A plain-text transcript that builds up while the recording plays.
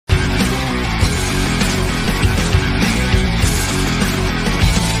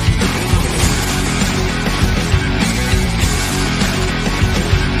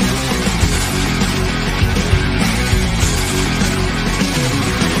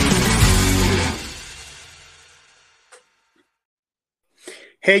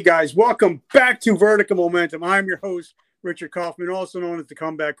Hey guys, welcome back to Vertical Momentum. I'm your host, Richard Kaufman, also known as the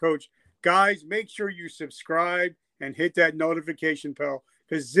Comeback Coach. Guys, make sure you subscribe and hit that notification bell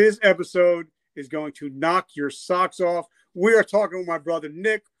because this episode is going to knock your socks off. We are talking with my brother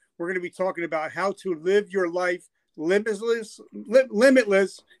Nick. We're going to be talking about how to live your life limitless,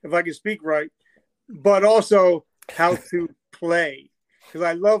 if I can speak right, but also how to play because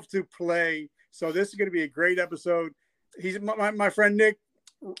I love to play. So this is going to be a great episode. He's my friend Nick.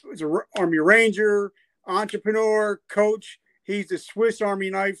 He's an Army Ranger, entrepreneur, coach. He's the Swiss Army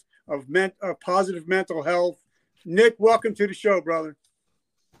knife of positive mental health. Nick, welcome to the show, brother.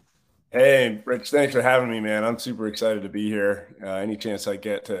 Hey, Rich, thanks for having me, man. I'm super excited to be here. Any chance I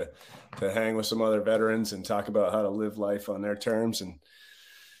get to hang with some other veterans and talk about how to live life on their terms, and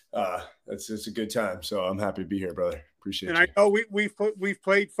it's a good time. So I'm happy to be here, brother. Appreciate it. And I know we've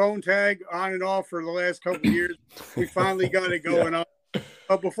played phone tag on and off for the last couple of years. We finally got it going on.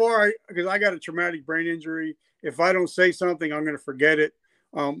 But because I got a traumatic brain injury, if I don't say something, I'm going to forget it.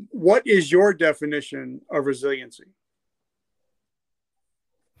 What is your definition of resiliency?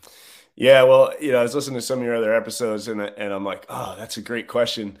 Yeah, well, I was listening to some of your other episodes, and I'm like, oh, that's a great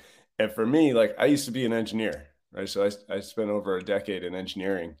question. And for me, like, I used to be an engineer, right? So I spent over a decade in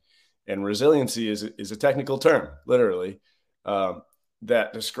engineering, and resiliency is a technical term, literally,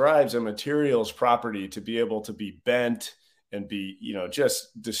 that describes a material's property to be able to be bent and be,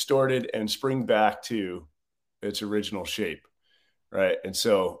 just distorted and spring back to its original shape, right? And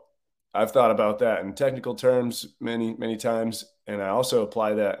so I've thought about that in technical terms many, many times, and I also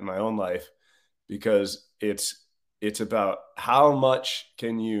apply that in my own life because it's about how much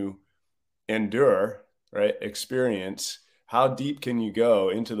can you endure, right? Experience, how deep can you go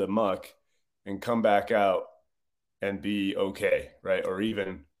into the muck and come back out and be okay, right? Or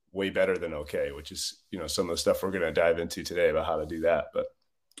even way better than okay, which is, some of the stuff we're going to dive into today about how to do that. But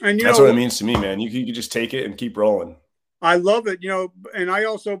that's what it means to me, man. You can just take it and keep rolling. I love it, and I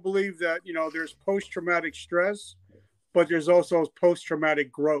also believe that, there's post-traumatic stress, but there's also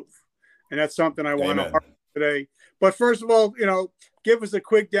post-traumatic growth. And that's something I want to argue today. But first of all, give us a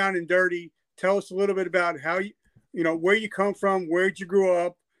quick down and dirty. Tell us a little bit about how where you come from, where'd you grow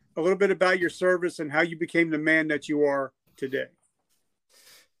up, a little bit about your service and how you became the man that you are today.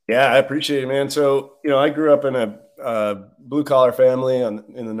 Yeah, I appreciate it, man. So, I grew up in a blue collar family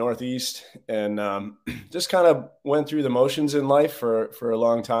in the Northeast, and just kind of went through the motions in life for a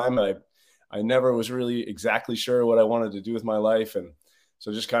long time. I never was really exactly sure what I wanted to do with my life. And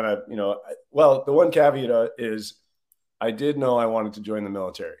so just kind of, the one caveat is I did know I wanted to join the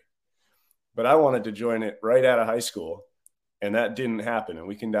military, but I wanted to join it right out of high school. And that didn't happen. And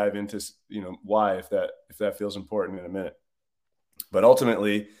we can dive into, why, if that feels important in a minute. But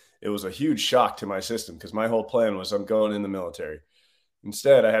ultimately, it was a huge shock to my system because my whole plan was I'm going in the military.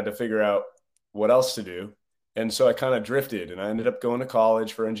 Instead, I had to figure out what else to do. And so I kind of drifted, and I ended up going to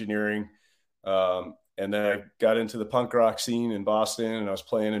college for engineering. And then I got into the punk rock scene in Boston, and I was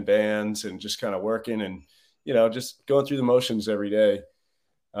playing in bands and just kind of working and, just going through the motions every day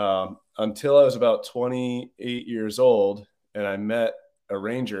until I was about 28 years old. And I met a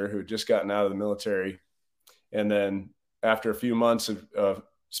Ranger who had just gotten out of the military. And then after a few months of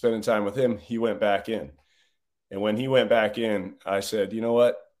spending time with him, he went back in. And when he went back in, I said, you know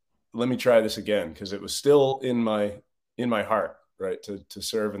what, let me try this again. Because it was still in my heart, right, to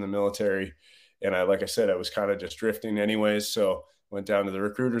serve in the military. And like I said, I was kind of just drifting anyways. So went down to the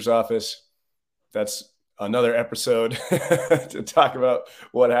recruiter's office. That's another episode to talk about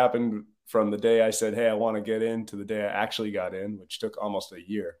what happened from the day I said, hey, I want to get in, to the day I actually got in, which took almost a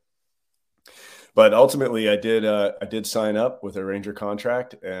year. But ultimately, I did sign up with a Ranger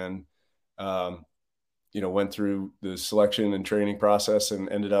contract and, went through the selection and training process and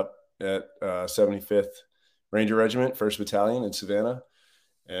ended up at 75th Ranger Regiment, 1st Battalion in Savannah.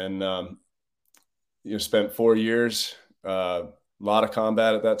 And, spent 4 years, a lot of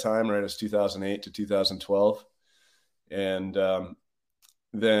combat at that time, right? It was 2008 to 2012. And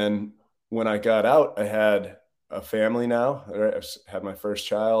then when I got out, I had a family now. Right? I had my first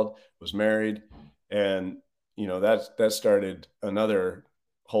child, was married. And, that started another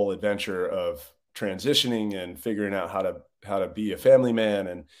whole adventure of transitioning and figuring out how to be a family man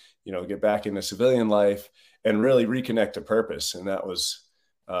and, get back into civilian life and really reconnect to purpose. And that was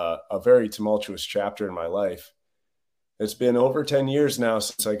a very tumultuous chapter in my life. It's been over 10 years now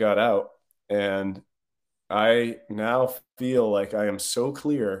since I got out. And I now feel like I am so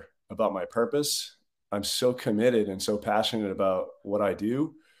clear about my purpose. I'm so committed and so passionate about what I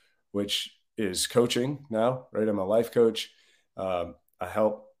do, which is coaching now, right? I'm a life coach. I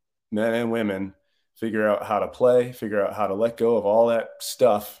help men and women figure out how to play, figure out how to let go of all that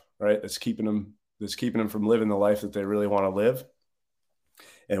stuff, right? That's keeping them from living the life that they really want to live.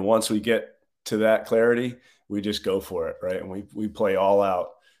 And once we get to that clarity, we just go for it, right? And we play all out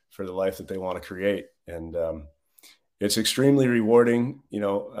for the life that they want to create. And it's extremely rewarding,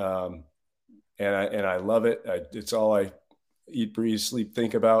 and I love it. It's all I eat, breathe, sleep,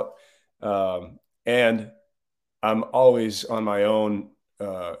 think about. And I'm always on my own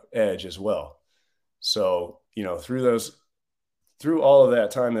edge as well. So, through all of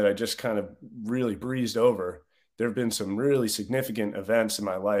that time that I just kind of really breezed over, there have been some really significant events in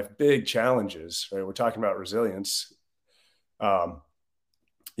my life, big challenges, right? We're talking about resilience. I've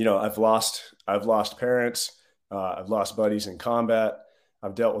lost parents. I've lost buddies in combat.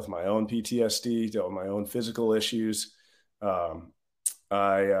 I've dealt with my own PTSD, dealt with my own physical issues. I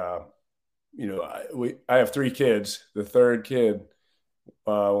have 3 kids. The third kid,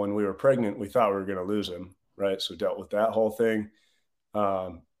 when we were pregnant, we thought we were going to lose him, right? So dealt with that whole thing.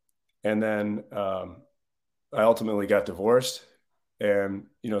 And then I ultimately got divorced. And,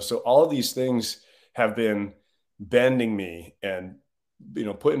 so all of these things have been bending me and,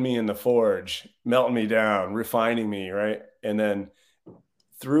 putting me in the forge, melting me down, refining me, right? And then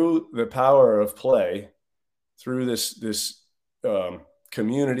through the power of play, through this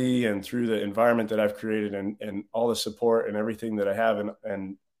community and through the environment that I've created and all the support and everything that I have,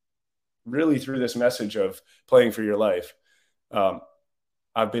 and really through this message of playing for your life,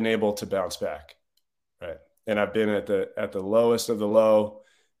 I've been able to bounce back, right? And I've been at the lowest of the low.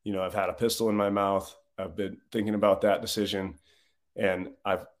 I've had a pistol in my mouth. I've been thinking about that decision, and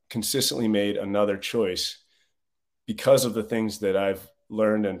I've consistently made another choice because of the things that I've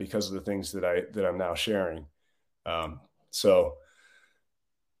learned and because of the things that I'm now sharing. So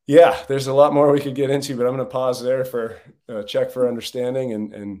yeah, there's a lot more we could get into, but I'm going to pause there for check for understanding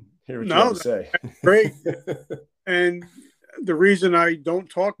and hear what you have to say. Great. And the reason I don't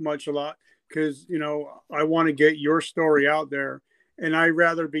talk much a lot, because, I want to get your story out there, and I'd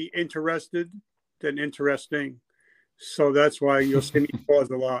rather be interested than interesting. So that's why you'll see me pause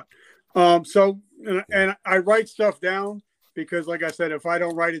a lot. And I write stuff down because, like I said, if I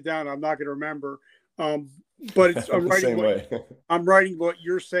don't write it down, I'm not going to remember. But I'm writing what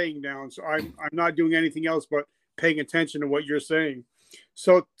you're saying down. So I'm not doing anything else but paying attention to what you're saying.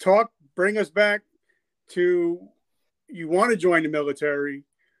 So bring us back to, you want to join the military,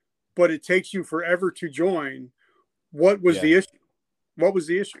 but it takes you forever to join. What was the issue? What was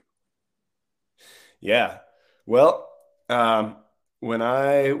the issue? Yeah. Well, when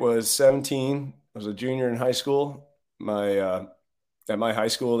I was 17, I was a junior in high school. At my high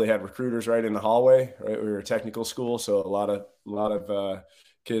school, they had recruiters right in the hallway, right? We were a technical school. So a lot of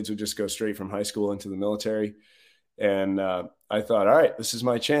kids would just go straight from high school into the military. And I thought, all right, this is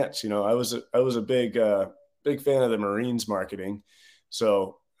my chance. I was a big fan of the Marines marketing.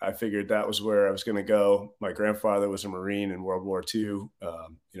 So I figured that was where I was going to go. My grandfather was a Marine in World War II,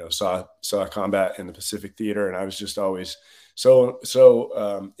 saw combat in the Pacific Theater. And I was just always so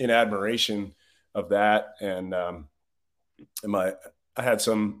in admiration of that. And I had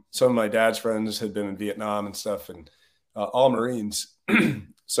some of my dad's friends had been in Vietnam and stuff, and all Marines.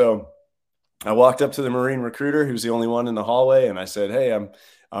 So I walked up to the Marine recruiter, who's the only one in the hallway, and I said, "Hey,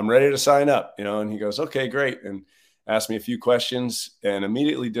 I'm ready to sign up," and he goes, "Okay, great," and asked me a few questions and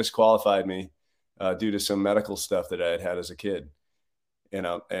immediately disqualified me due to some medical stuff that I had as a kid. And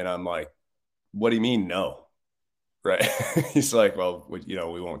I'm like, "What do you mean no?" Right? He's like, "Well,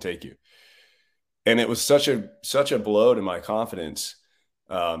 we won't take you." And it was such a blow to my confidence.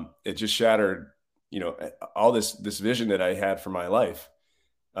 It just shattered, all this vision that I had for my life.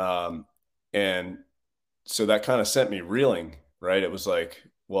 And so that kind of sent me reeling, right? It was like,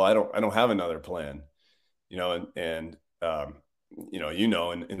 well, I don't have another plan, in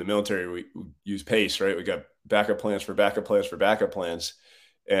the military, we use PACE, right? We got backup plans for backup plans for backup plans.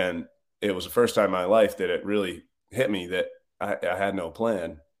 And it was the first time in my life that it really hit me that I had no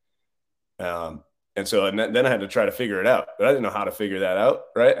plan. And then I had to try to figure it out, but I didn't know how to figure that out.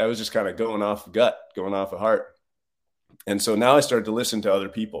 Right. I was just kind of going off gut, going off the heart. And so now I started to listen to other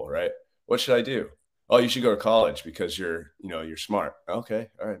people, right? What should I do? Oh, you should go to college because you're smart. Okay.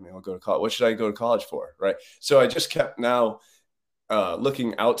 All right, man, I'll go to college. What should I go to college for? Right. So I just kept now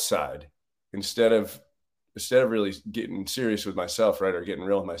looking outside instead of really getting serious with myself, right? Or getting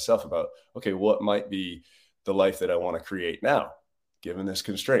real with myself about, okay, what might be the life that I want to create now, given this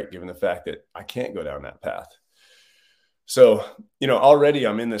constraint, given the fact that I can't go down that path. So, already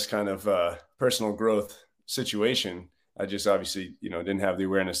I'm in this kind of personal growth situation. I just obviously, didn't have the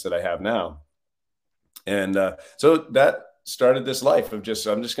awareness that I have now. And so that started this life of I'm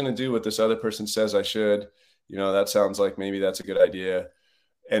just going to do what this other person says I should. That sounds like maybe that's a good idea.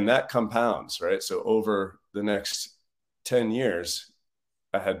 And that compounds, right? So over the next 10 years,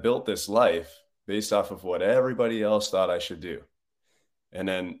 I had built this life based off of what everybody else thought I should do. And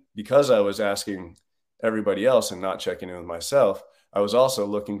then because I was asking everybody else and not checking in with myself, I was also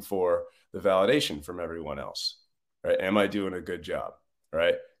looking for the validation from everyone else, right? Am I doing a good job,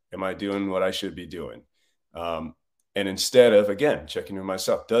 right? Am I doing what I should be doing? And instead of, again, checking with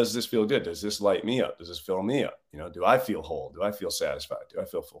myself, does this feel good? Does this light me up? Does this fill me up? Do I feel whole? Do I feel satisfied? Do I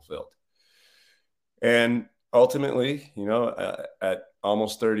feel fulfilled? And ultimately, at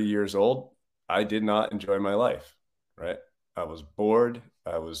almost 30 years old, I did not enjoy my life, right? I was bored.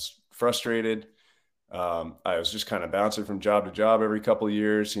 I was frustrated. I was just kind of bouncing from job to job every couple of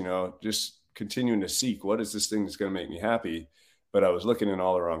years, just continuing to seek what is this thing that's going to make me happy. But I was looking in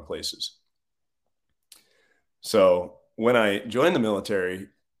all the wrong places. So when I joined the military,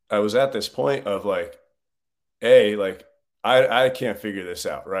 I was at this point of like, I can't figure this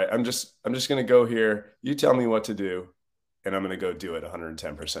out, right? I'm just going to go here. You tell me what to do, and I'm going to go do it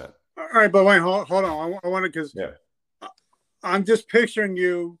 110%. All right, but wait, hold on. I want to, because I'm just picturing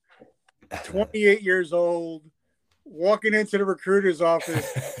you 28 years old walking into the recruiter's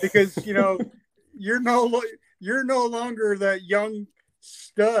office because, you're no longer that young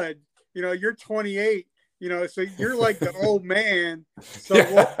stud. You're 28, so you're like the old man. So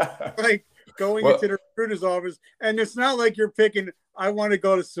like going into the recruiter's office, and it's not like you're picking, I want to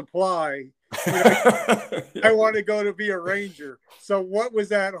go to supply. I want to go to be a ranger. So what was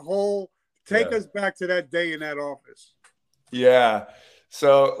that whole, take us back to that day in that office. Yeah.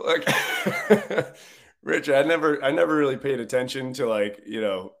 So like, Rich, I never really paid attention to like,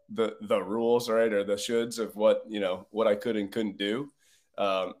 the rules, right. Or the shoulds of what I could and couldn't do.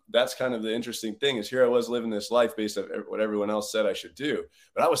 That's kind of the interesting thing is here I was living this life based on what everyone else said I should do,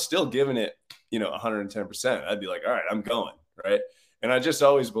 but I was still giving it, 110%. I'd be like, all right, I'm going. Right. And I just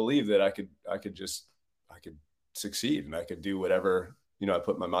always believed that I could succeed and I could do whatever, I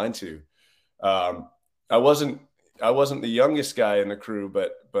put my mind to. I wasn't the youngest guy in the crew,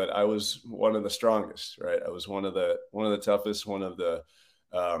 but I was one of the strongest, right? I was one of the toughest, one of the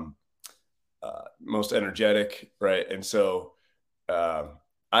most energetic, right? And so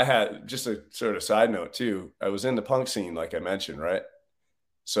I had, just a sort of side note too, I was in the punk scene, like I mentioned, right?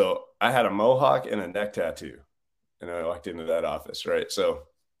 So I had a mohawk and a neck tattoo, and I walked into that office, right? So,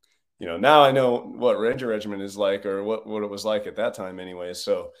 now I know what Ranger Regiment is like, or what it was like at that time anyways.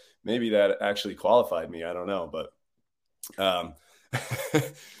 So maybe that actually qualified me. I don't know, but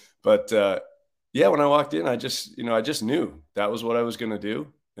yeah, when I walked in, I just knew that was what I was going to do.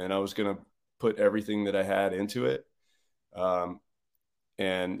 And I was going to put everything that I had into it. And,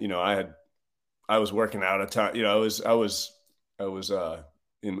 I was working out a ton, I was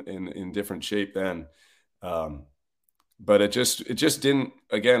in different shape then. But it just didn't,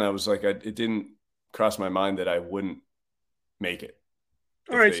 again, I was like, it didn't cross my mind that I wouldn't make it.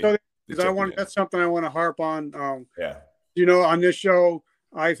 All right. So that's something I want to harp on. Yeah. On this show,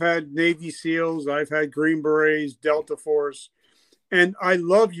 I've had Navy SEALs, I've had Green Berets, Delta Force, and I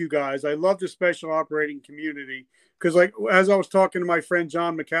love you guys. I love the special operating community because, like, as I was talking to my friend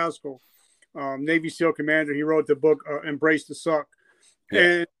John McCaskill, Navy SEAL commander, he wrote the book Embrace the Suck. Yeah.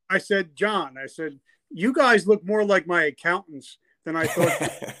 And I said, John, you guys look more like my accountants than I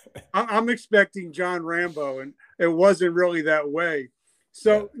thought. I'm expecting John Rambo, and it wasn't really that way.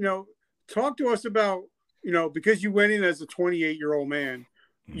 So, talk to us about, because you went in as a 28-year-old man,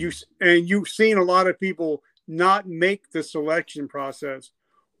 you've seen a lot of people not make the selection process.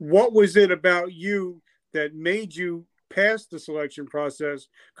 What was it about you that made you pass the selection process?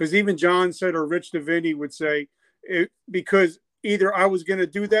 Because even John said, or Rich Davini would say, because either I was going to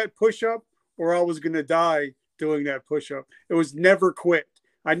do that push-up or I was going to die doing that push-up. It was never quit.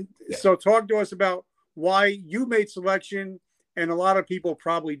 So talk to us about why you made selection and a lot of people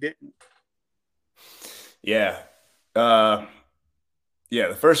probably didn't. Yeah. The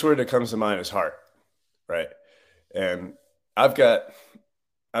first word that comes to mind is heart. Right. And I've got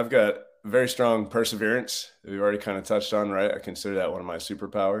very strong perseverance that we've already kind of touched on, right? I consider that one of my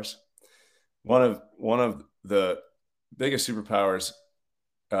superpowers. One of the biggest superpowers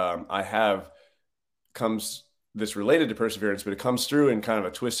I have comes this related to perseverance, but it comes through in kind of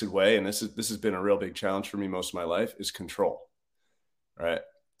a twisted way. And this has been a real big challenge for me most of my life is control. Right.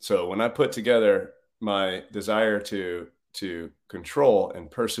 So when I put together my desire to control and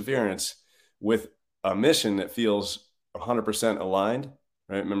perseverance with a mission that feels 100% aligned,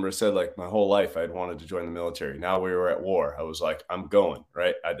 right? Remember I said, like, my whole life I'd wanted to join the military. Now we were at war. I was like, I'm going,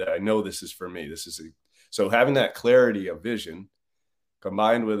 right? I know this is for me. This So having that clarity of vision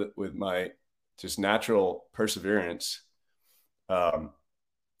combined with my just natural perseverance, and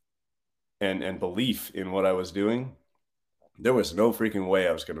belief in what I was doing, there was no freaking way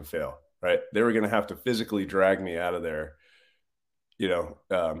I was going to fail, right? They were going to have to physically drag me out of there,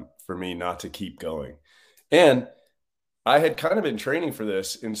 for me not to keep going. And I had kind of been training for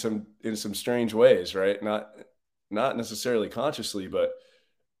this in some strange ways, right? Not necessarily consciously, but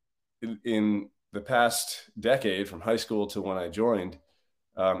in the past decade, from high school to when I joined,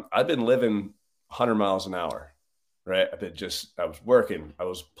 I've been living 100 miles an hour, right? I was working, I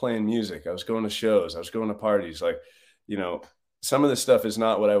was playing music, I was going to shows, I was going to parties. Like, some of this stuff is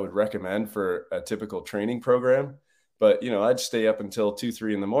not what I would recommend for a typical training program, but, I'd stay up until 2,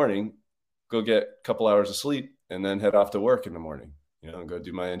 3 in the morning, go get a couple hours of sleep, and then head off to work in the morning, and go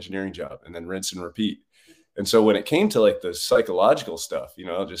do my engineering job, and then rinse and repeat. And so when it came to like the psychological stuff,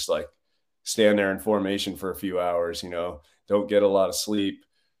 just like stand there in formation for a few hours, don't get a lot of sleep,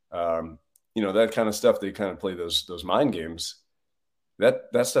 that kind of stuff. They kind of play those mind games.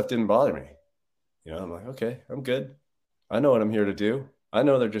 That stuff didn't bother me. I'm like, okay, I'm good. I know what I'm here to do. I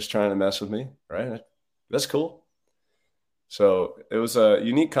know they're just trying to mess with me, right? That's cool. So it was a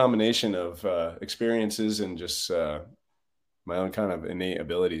unique combination of experiences and just my own kind of innate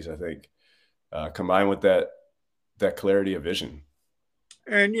abilities, I think, combined with that clarity of vision.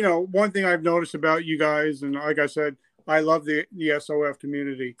 And one thing I've noticed about you guys, and like I said, I love the SOF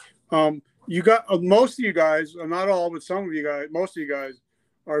community. You got most of you guys, not all, but some of you guys, most of you guys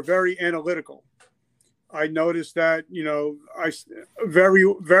are very analytical. I noticed that, I very,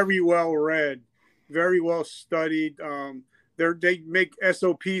 very well read, very well studied. They make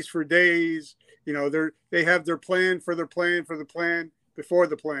SOPs for days. They have their plan for their plan for the plan before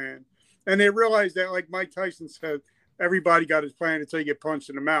the plan. And they realize that, like Mike Tyson said, everybody got his plan until you get punched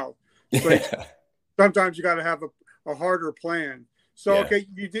in the mouth. But sometimes you got to have a harder plan. So, okay,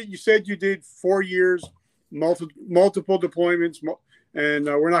 you said you did 4 years, multiple deployments, and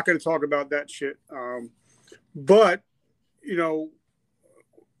we're not going to talk about that shit. But, you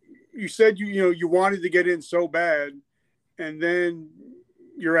said you wanted to get in so bad, and then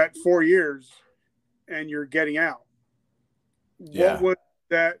you're at 4 years and you're getting out. Yeah. What was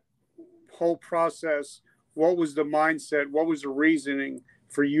that whole process? What was the mindset? What was the reasoning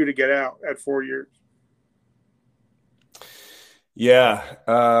for you to get out at 4 years? Yeah.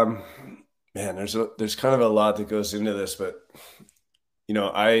 Man, there's kind of a lot that goes into this, but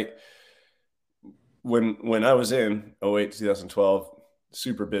when I was in 2008 2012,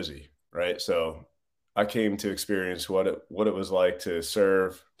 super busy, right? So I came to experience what it was like to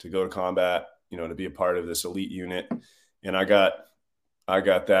serve, to go to combat, to be a part of this elite unit. And I got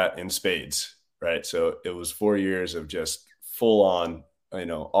that in spades, right? So it was 4 years of just full on,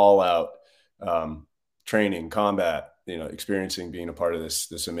 all out training, combat, experiencing being a part of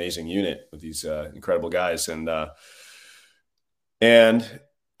this amazing unit with these incredible guys. And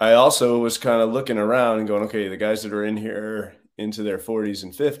I also was kind of looking around and going, okay, the guys that are in here into their 40s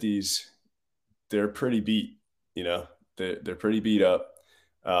and 50s, they're pretty beat, they're pretty beat up.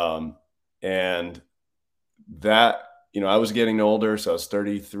 And that, I was getting older. So I was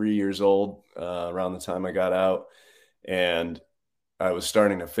 33 years old around the time I got out, and I was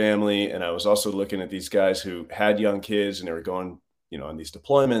starting a family. And I was also looking at these guys who had young kids, and they were going, on these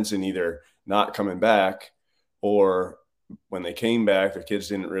deployments and either not coming back, or when they came back, their kids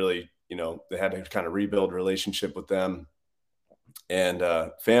didn't really, they had to kind of rebuild relationship with them. And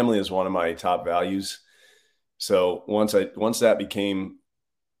family is one of my top values. So once that became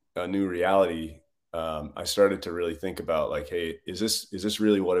a new reality, I started to really think about like, hey, is this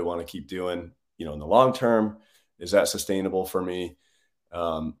really what I want to keep doing? In the long term, is that sustainable for me?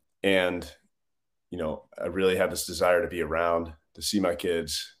 And I really had this desire to be around, to see my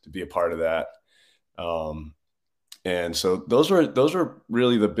kids, to be a part of that. And so those were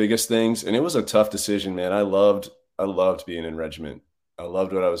really the biggest things. And it was a tough decision, man. I loved being in regiment. I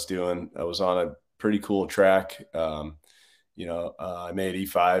loved what I was doing. I was on a pretty cool track. I made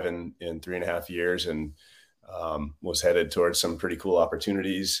E5 in 3.5 years, and was headed towards some pretty cool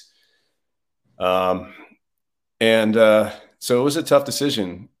opportunities. So it was a tough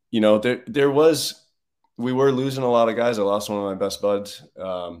decision. We were losing a lot of guys. I lost one of my best buds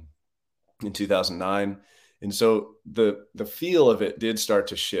in 2009. And so the feel of it did start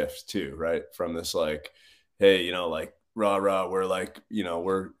to shift too, right? From this like, hey, like rah, rah, we're like,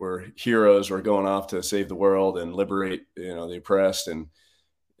 we're heroes. We're going off to save the world and liberate, the oppressed. And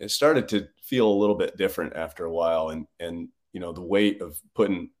it started to feel a little bit different after a while. And the weight of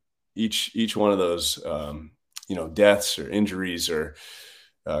putting each one of those, deaths or injuries or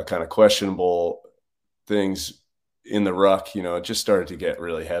kind of questionable things in the ruck, you know, it just started to get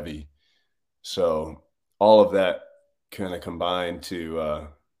really heavy. So all of that kind of combined to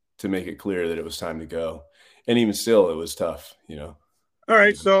make it clear that it was time to go. And even still, it was tough, you know. All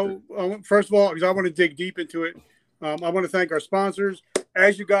right. So, first of all, because I want to dig deep into it, I want to thank our sponsors.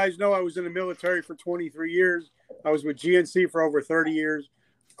 As you guys know, I was in the military for 23 years. I was with GNC for over 30 years.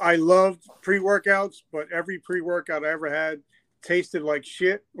 I loved pre-workouts, but every pre-workout I ever had tasted like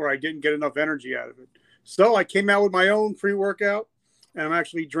shit, or I didn't get enough energy out of it. So I came out with my own pre-workout, and I'm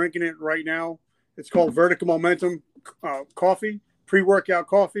actually drinking it right now. It's called Vertical Momentum coffee, pre-workout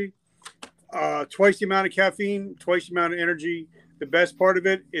coffee. Twice the amount of caffeine, twice the amount of energy. The best part of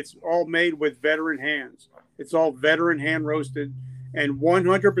it, it's all made with veteran hands. It's all veteran hand roasted, and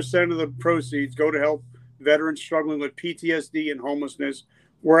 100% of the proceeds go to help veterans struggling with PTSD and homelessness.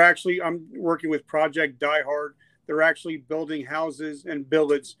 I'm working with Project Die Hard. They're actually building houses and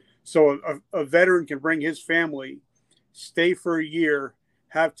billets so a veteran can bring his family, stay for a year,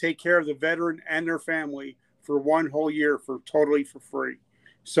 take care of the veteran and their family for one whole year totally for free.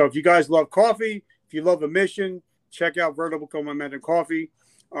 So if you guys love coffee, if you love a mission, check out Vertical Momentum Coffee.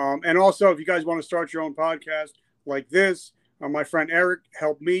 And also, if you guys want to start your own podcast like this, my friend Eric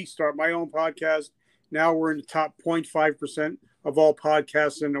helped me start my own podcast. Now we're in the top 0.5% of all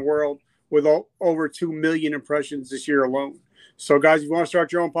podcasts in the world with over 2 million impressions this year alone. So, guys, if you want to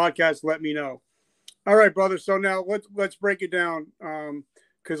start your own podcast, let me know. All right, brother. So now let's break it down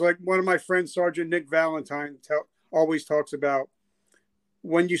because like one of my friends, Sergeant Nick Valentine, always talks about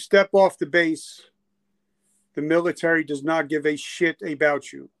when you step off the base, the military does not give a shit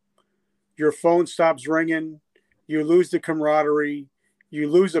about you. Your phone stops ringing. You lose the camaraderie. You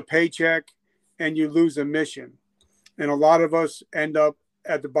lose a paycheck, and you lose a mission. And a lot of us end up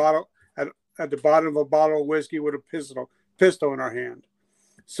at the bottom of a bottle of whiskey with a pistol in our hand.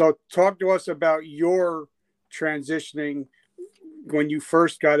 So, talk to us about your transitioning when you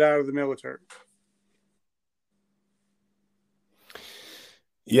first got out of the military.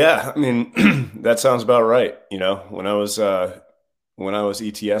 Yeah, I mean, that sounds about right. You know, when I was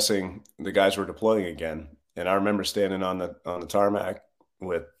ETSing, the guys were deploying again, and I remember standing on the tarmac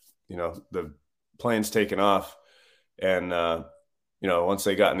with, you know, the planes taking off, and you know, once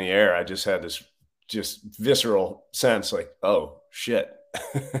they got in the air, I just had this just visceral sense like, oh shit,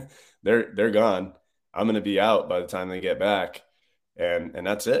 they're gone. I'm gonna be out by the time they get back, and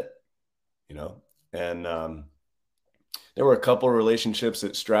that's it, you know, and there were a couple of relationships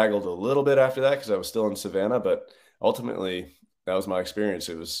that straggled a little bit after that because I was still in Savannah, but ultimately that was my experience.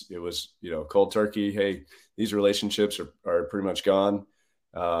 It was, you know, cold turkey. Hey, these relationships are pretty much gone.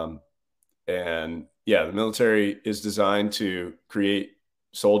 And yeah, the military is designed to create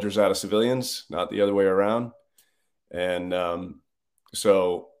soldiers out of civilians, not the other way around. And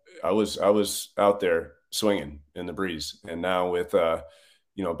so I was out there swinging in the breeze, and now with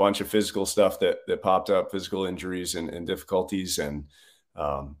you know, a bunch of physical stuff that popped up, physical injuries and difficulties and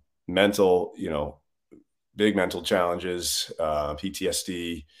mental, you know, big mental challenges,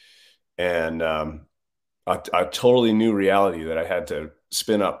 PTSD, and a totally new reality that I had to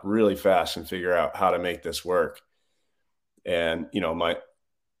spin up really fast and figure out how to make this work. And, you know,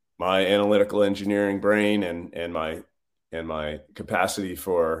 my analytical engineering brain and my capacity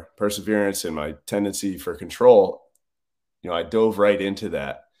for perseverance and my tendency for control, you know, I dove right into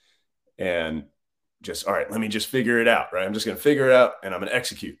that and just, all right, let me just figure it out, right? I'm just going to figure it out and I'm going to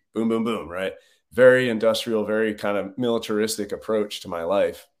execute. Boom, boom, boom, right? Very industrial, very kind of militaristic approach to my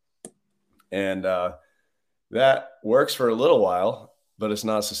life. And that works for a little while, but it's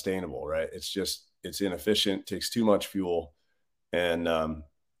not sustainable, right? It's inefficient, takes too much fuel. And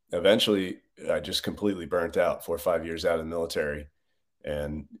eventually I just completely burnt out 4 or 5 years out of the military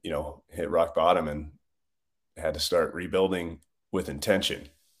and, you know, hit rock bottom and had to start rebuilding with intention,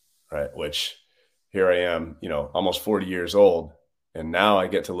 right? Which here I am, you know, almost 40 years old. And now I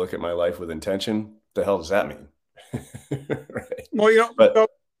get to look at my life with intention. What the hell does that mean? Right. Well, you know,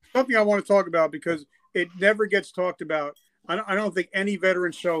 but something I want to talk about because it never gets talked about. I don't think any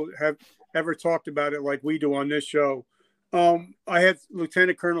veteran show have ever talked about it like we do on this show. I had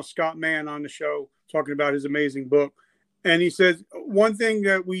Lieutenant Colonel Scott Mann on the show talking about his amazing book. And he says, one thing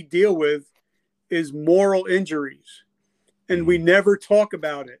that we deal with is moral injuries. And we never talk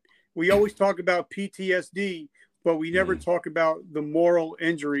about it. We always talk about PTSD, but we never talk about the moral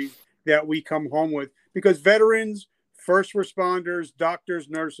injuries that we come home with. Because veterans, first responders, doctors,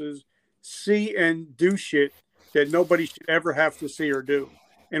 nurses see and do shit that nobody should ever have to see or do.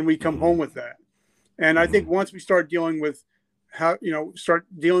 And we come home with that. And I think once we start dealing with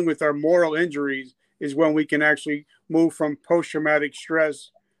our moral injuries is when we can actually move from post-traumatic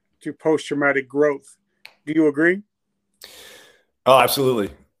stress to post-traumatic growth. Do you agree? Oh,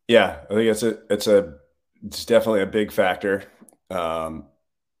 absolutely. Yeah. I think it's definitely a big factor. Um,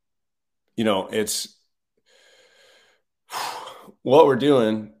 it's what we're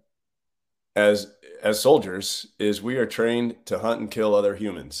doing as soldiers is we are trained to hunt and kill other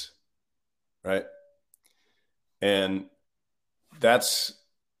humans, right? And that's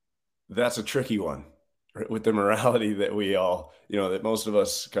a tricky one, right? With the morality that we all, that most of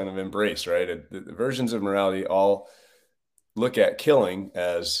us kind of embrace, right? And the versions of morality all look at killing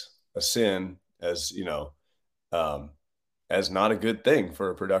as a sin, as um, as not a good thing for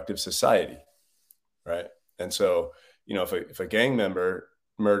a productive society, right? And so, if a gang member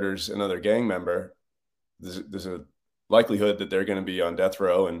murders another gang member, there's a likelihood that they're going to be on death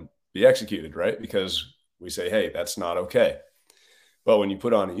row and be executed, right? Because we say, hey, that's not okay. But when you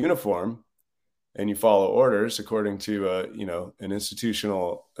put on a uniform and you follow orders according to an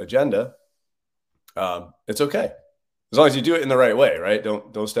institutional agenda, it's okay, as long as you do it in the right way, right?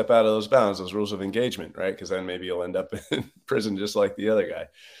 Don't step out of those bounds, those rules of engagement, right? Because then maybe you'll end up in prison just like the other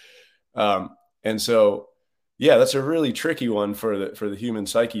guy. And so, yeah, that's a really tricky one for the human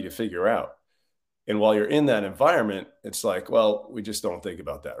psyche to figure out. And while you're in that environment, it's like, well, we just don't think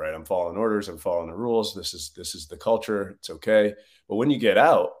about that, right? I'm following orders, I'm following the rules. This is the culture. It's okay. But when you get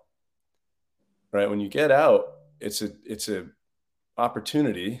out, right? When you get out, it's a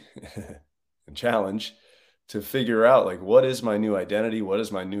opportunity and challenge to figure out, like, what is my new identity? What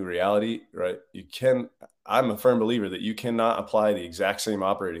is my new reality, right? I'm a firm believer that you cannot apply the exact same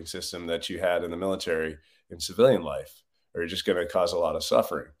operating system that you had in the military in civilian life, or you're just going to cause a lot of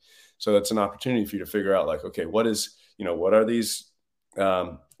suffering. So it's an opportunity for you to figure out, like, okay, what are these,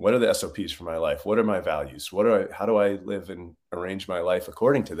 what are the SOPs for my life? What are my values? How do I live and arrange my life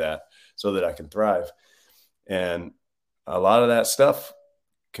according to that so that I can thrive? And a lot of that stuff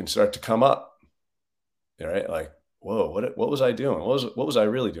can start to come up, right? Like, whoa, what was I doing? What was I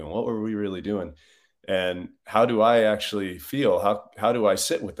really doing? What were we really doing? And how do I actually feel? How do I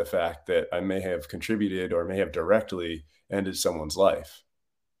sit with the fact that I may have contributed or may have directly ended someone's life?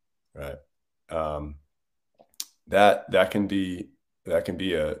 Right. That can be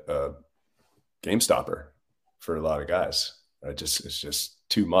a game stopper for a lot of guys. Right? It's just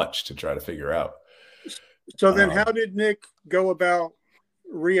too much to try to figure out. So then, how did Nick go about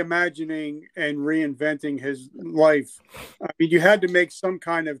reimagining and reinventing his life? I mean, you had to make some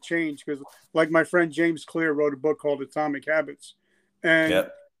kind of change because, like my friend James Clear wrote a book called Atomic Habits, and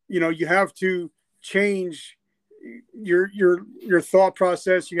Yep. You have to change your thought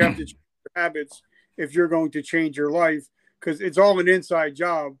process. You have to change your habits if you're going to change your life, because it's all an inside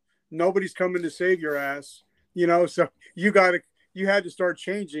job. Nobody's coming to save your ass, So you had to start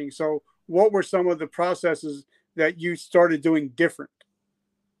changing. So what were some of the processes that you started doing different?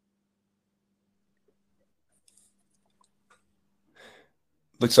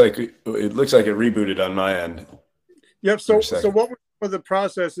 Looks like it rebooted on my end. Yep. So what were some of the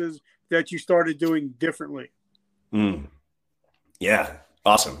processes that you started doing differently? Yeah.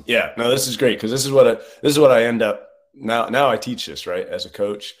 Awesome. Yeah. No, this is great, because this is what I end up now. Now I teach this, right, as a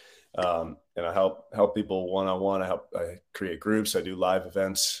coach, and I help people one-on-one. I create groups. I do live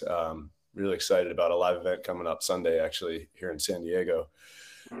events. Really excited about a live event coming up Sunday, actually, here in San Diego.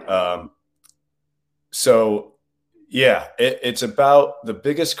 So yeah, it's about, the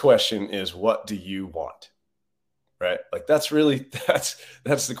biggest question is, what do you want? Right? Like, that's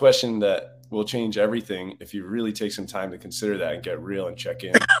the question that will change everything if you really take some time to consider that and get real and check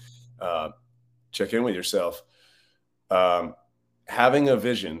in with yourself. Having a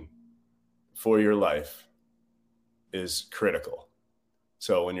vision for your life is critical.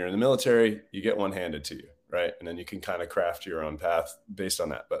 So when you're in the military, you get one handed to you, right? And then you can kind of craft your own path based on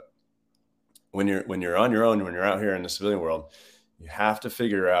that. But when you're on your own, when you're out here in the civilian world, you have to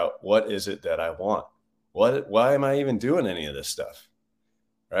figure out, what is it that I want? Why am I even doing any of this stuff?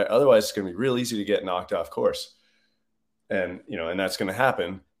 Right? Otherwise, it's going to be real easy to get knocked off course. And that's going to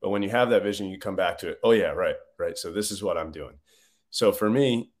happen. But when you have that vision, you come back to it. Oh yeah, right. So this is what I'm doing. So for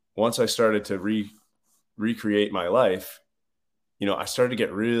me, once I started to recreate my life, I started to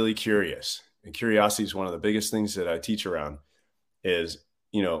get really curious. And curiosity is one of the biggest things that I teach around. Is,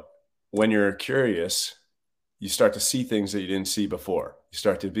 when you're curious, you start to see things that you didn't see before. You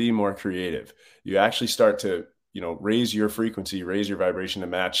start to be more creative. You actually start to, raise your frequency, raise your vibration to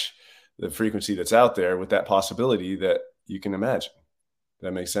match the frequency that's out there with that possibility that you can imagine. Does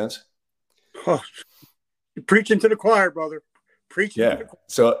that make sense? Oh, you're preaching to the choir, brother. Preaching to the choir.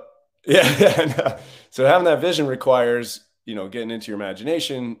 So, yeah. So having that vision requires, getting into your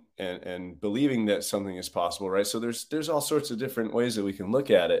imagination and believing that something is possible, right? So there's all sorts of different ways that we can look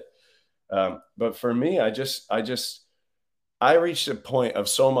at it. But for me, I reached a point of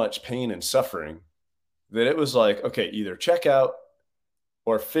so much pain and suffering that it was like, okay, either check out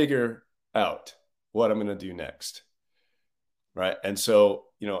or figure out what I'm going to do next. Right. And so,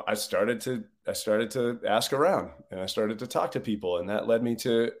 I started to ask around, and I started to talk to people, and that led me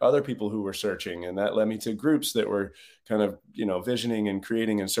to other people who were searching, and that led me to groups that were kind of, visioning and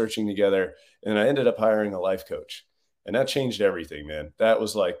creating and searching together. And I ended up hiring a life coach, and that changed everything, man. That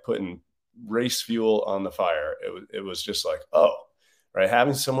was like putting race fuel on the fire. It was just like, oh, right.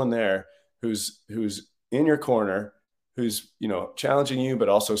 Having someone there who's in your corner, who's, challenging you, but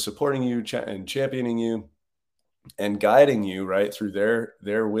also supporting you and championing you and guiding you right through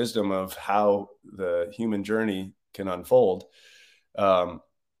their wisdom of how the human journey can unfold,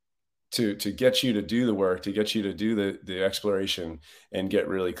 to get you to do the work, to get you to do the exploration and get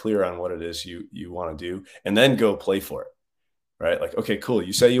really clear on what it is you want to do, and then go play for it. Right. Like, okay, cool.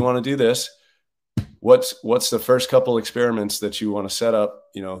 You say you want to do this. What's the first couple experiments that you want to set up,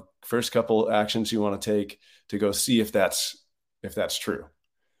 first couple actions you want to take to go see if that's true.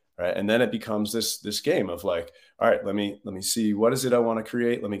 Right. And then it becomes this game of like, all right, let me see, what is it I want to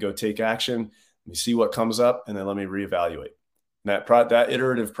create? Let me go take action. Let me see what comes up, and then let me reevaluate. And that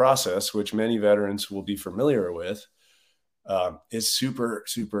iterative process, which many veterans will be familiar with, is super,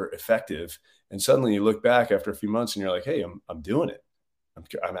 super effective. And suddenly you look back after a few months and you're like, hey, I'm doing it.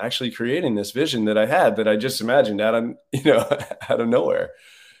 I'm actually creating this vision that I had, that I just imagined out of nowhere.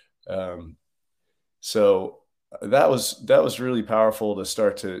 So that was really powerful to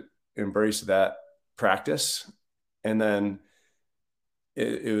start to embrace that practice. And then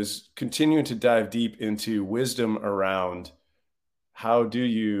it was continuing to dive deep into wisdom around how do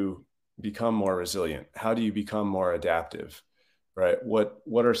you become more resilient? How do you become more adaptive, right? What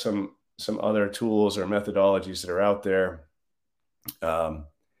are some other tools or methodologies that are out there?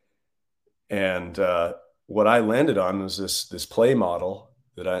 And what I landed on was this play model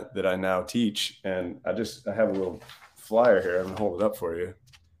that I now teach. And I have a little flyer here. I'm gonna hold it up for you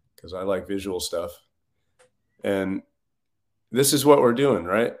because I like visual stuff. And this is what we're doing,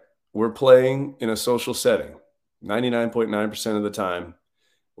 right? We're playing in a social setting. 99.9% of the time,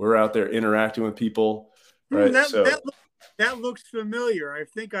 we're out there interacting with people, right? That looks familiar. I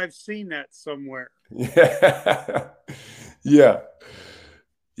think I've seen that somewhere. Yeah.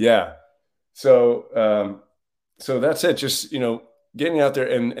 Yeah. So that's it. Just, getting out there,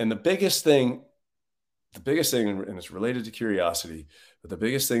 and the biggest thing, and it's related to curiosity, but the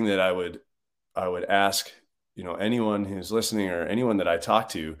biggest thing that I would ask, anyone who's listening or anyone that I talk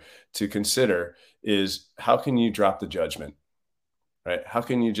to consider is, how can you drop the judgment, right? How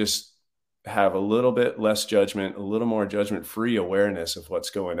can you just have a little bit less judgment, a little more judgment-free awareness of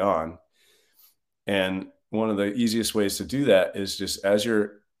what's going on? And one of the easiest ways to do that is just as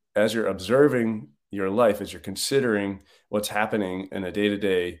you're observing your life, as you're considering what's happening in a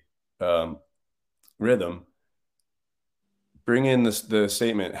day-to-day rhythm, bring in the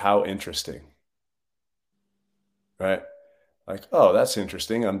statement, how interesting, right? Like, oh, that's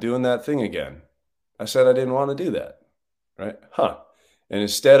interesting. I'm doing that thing again. I said I didn't want to do that, right? Huh. And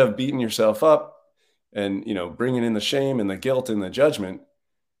instead of beating yourself up and, bringing in the shame and the guilt and the judgment,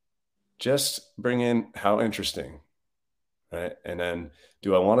 just bring in how interesting, right? And then,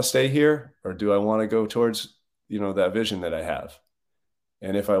 do I want to stay here, or do I want to go towards, that vision that I have?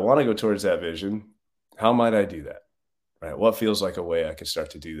 And if I want to go towards that vision, how might I do that, right? What feels like a way I could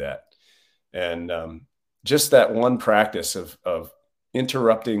start to do that? And just that one practice of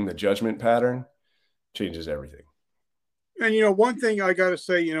interrupting the judgment pattern changes everything. And, one thing I got to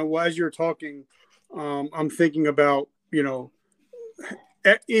say, as you're talking, I'm thinking about,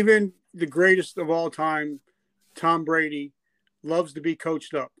 even the greatest of all time, Tom Brady, loves to be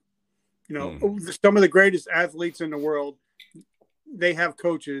coached up. Some of the greatest athletes in the world, they have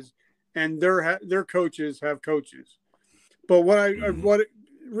coaches, and their coaches have coaches. But the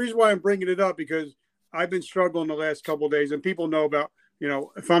reason why I'm bringing it up, because I've been struggling the last couple of days, and people know about,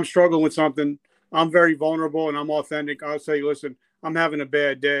 if I'm struggling with something, I'm very vulnerable and I'm authentic. I'll say, listen, I'm having a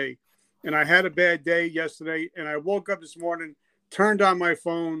bad day. And I had a bad day yesterday, and I woke up this morning, turned on my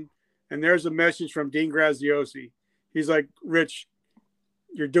phone, and there's a message from Dean Graziosi. He's like, Rich,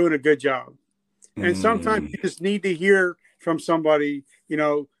 you're doing a good job. And sometimes you just need to hear from somebody,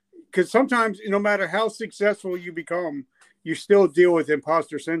 because sometimes, no matter how successful you become, you still deal with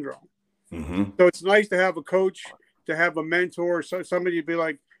imposter syndrome. Mm-hmm. So it's nice to have a coach, to have a mentor, somebody to be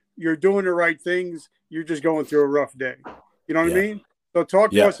like, you're doing the right things. You're just going through a rough day. You know what I mean? So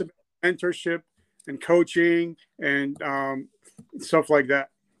talk to us about mentorship and coaching and stuff like that.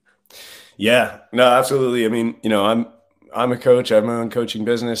 Yeah, no, absolutely. I mean, I'm a coach. I have my own coaching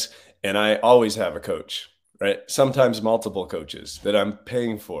business, And I always have a coach, right? Sometimes multiple coaches that I'm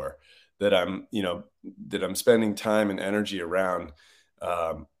paying for, that I'm spending time and energy around,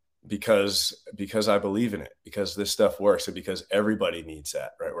 um, because I believe in it, because this stuff works, and because everybody needs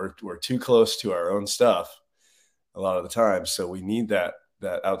that, right? We're too close to our own stuff a lot of the time, so we need that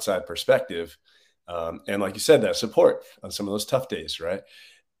outside perspective, and like you said, that support on some of those tough days, right?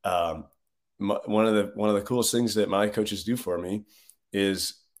 Um, one of the coolest things that my coaches do for me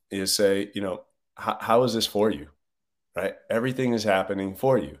is say, how is this for you, right? Everything is happening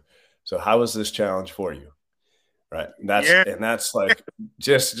for you. So how is this challenge for you? Right. Yeah. And that's like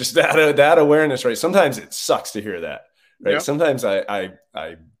just that awareness, right? Sometimes it sucks to hear that, right? Yep. Sometimes I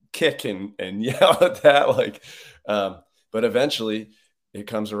kick and yell at that, like, but eventually it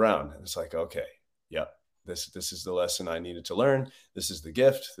comes around. It's like, okay, yep, this is the lesson I needed to learn. This is the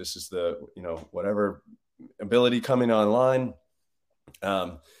gift. This is the, whatever ability coming online.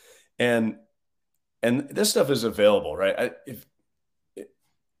 Um, and this stuff is available, right? If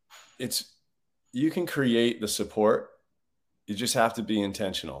it's you can create the support. You just have to be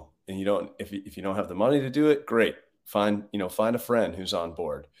intentional. And you don't, if you don't have the money to do it, great. Find a friend who's on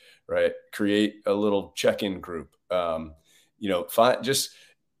board, right? Create a little check-in group. Find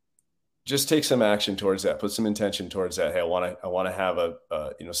just take some action towards that. Put some intention towards that. Hey, I want to have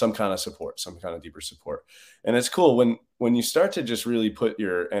some kind of support, some kind of deeper support. And it's cool when you start to just really put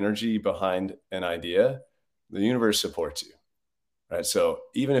your energy behind an idea, the universe supports you, right? So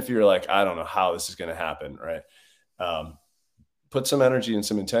even if you're like, I don't know how this is going to happen, right? Put some energy and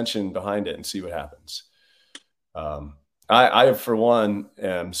some intention behind it and see what happens. I, for one,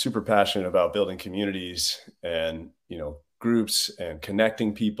 am super passionate about building communities and, groups and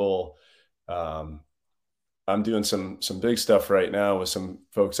connecting people. I'm doing some big stuff right now with some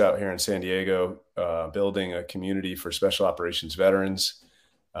folks out here in San Diego, building a community for special operations veterans.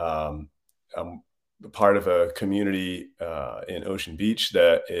 I'm part of a community in Ocean Beach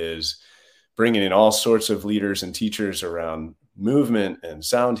that is bringing in all sorts of leaders and teachers around movement and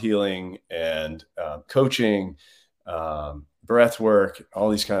sound healing and coaching, breath work,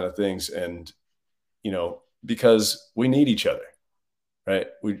 all these kind of things. And, because we need each other, right?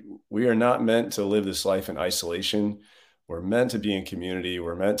 We are not meant to live this life in isolation. We're meant to be in community.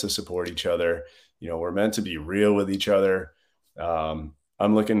 We're meant to support each other. We're meant to be real with each other. I'm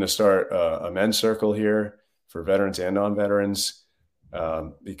looking to start a men's circle here for veterans and non-veterans,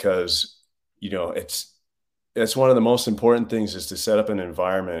 because, it's one of the most important things is to set up an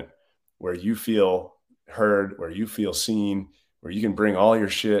environment where you feel heard, where you feel seen, where you can bring all your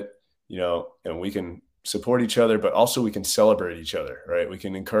shit, and we can support each other, but also we can celebrate each other, right? We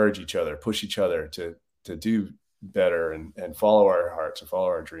can encourage each other, push each other to do better and follow our hearts and follow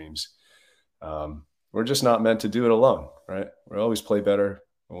our dreams. We're just not meant to do it alone, right? We always play better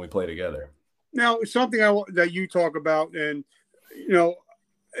when we play together. Now, something that you talk about, and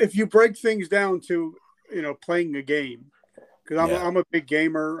if you break things down to playing a game, because I'm a big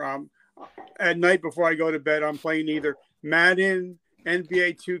gamer. At night before I go to bed, I'm playing either Madden,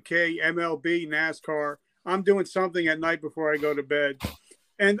 NBA 2K, MLB, NASCAR. I'm doing something at night before I go to bed.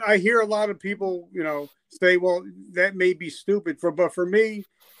 And I hear a lot of people, say, well, that may be stupid, but for me,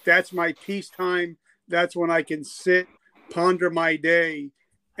 that's my peacetime. That's when I can sit, ponder my day.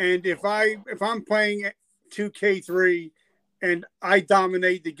 And if I'm playing 2K3 and I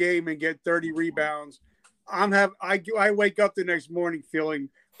dominate the game and get 30 rebounds, I wake up the next morning feeling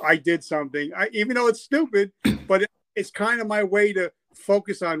I did something. Even though it's stupid, but it's kind of my way to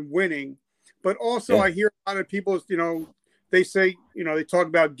focus on winning. But also, I hear a lot of people, they say, they talk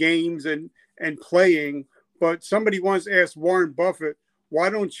about games and playing. But somebody once asked Warren Buffett, why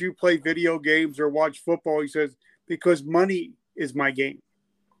don't you play video games or watch football? He says, because money is my game.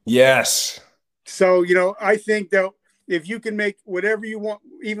 Yes. So, I think that if you can make whatever you want,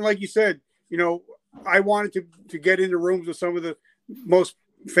 even like you said, I wanted to get into rooms with some of the most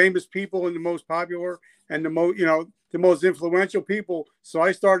famous people and the most popular and the most influential people. So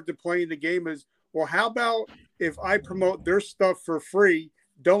I started to play in the game as, well, how about if I promote their stuff for free,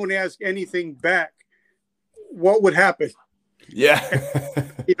 don't ask anything back? What would happen? Yeah.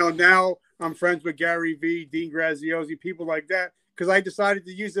 Now I'm friends with Gary Vee, Dean Graziosi, people like that, because I decided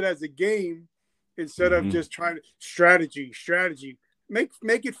to use it as a game instead of just trying to strategy. Make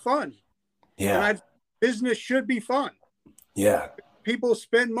it fun. Yeah. And business should be fun. Yeah. People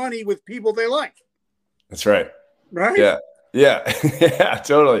spend money with people they like. That's right. Right? Yeah. Yeah. Yeah,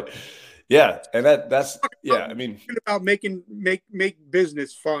 totally. Yeah. And that's I mean, about make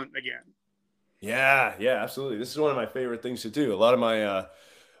business fun again. Yeah, absolutely. This is one of my favorite things to do. A lot of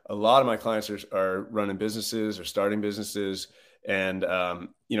my clients are running businesses or starting businesses, And,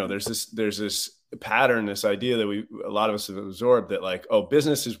 there's this pattern, this idea that a lot of us have absorbed, that like, oh,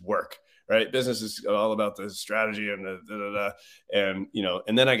 business is work, right? Business is all about the strategy and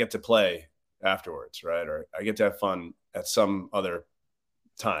and then I get to play afterwards, right? Or I get to have fun at some other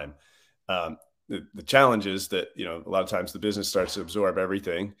time. The challenge is that, a lot of times the business starts to absorb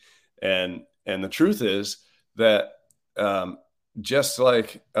everything. And the truth is that, just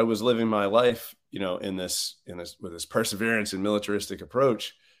like I was living my life, in this with this perseverance and militaristic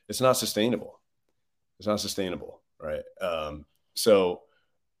approach, it's not sustainable. It's not sustainable, right? So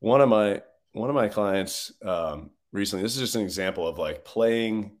one of my clients recently, this is just an example of like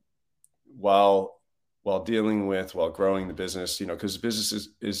playing while growing the business, because business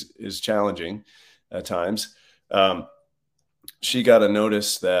is challenging at times. She got a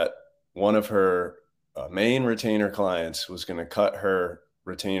notice that one of her main retainer clients was going to cut her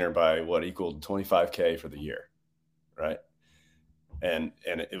retainer by what equaled $25K for the year. Right. And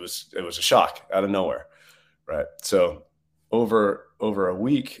it was a shock out of nowhere. Right. So over a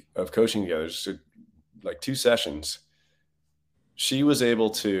week of coaching together, just like 2 sessions, she was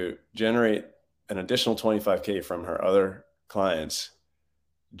able to generate an additional $25K from her other clients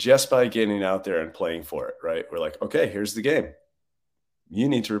just by getting out there and playing for it. Right. We're like, okay, here's the game. You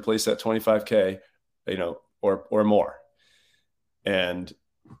need to replace that $25K, or more. And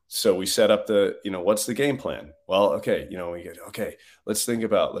so we set up what's the game plan? Well, okay,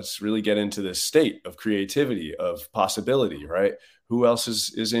 let's really get into this state of creativity, of possibility, right? Who else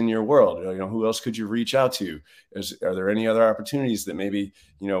is in your world? Who else could you reach out to? Are there any other opportunities that maybe,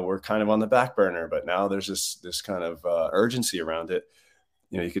 we're kind of on the back burner, but now there's this kind of urgency around it,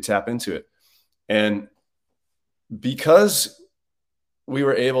 you could tap into it. And because we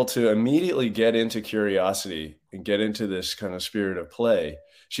were able to immediately get into curiosity and get into this kind of spirit of play,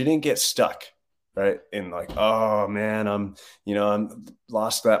 she didn't get stuck, right? In like, oh man, I'm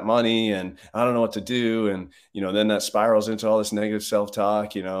lost that money and I don't know what to do. And, then that spirals into all this negative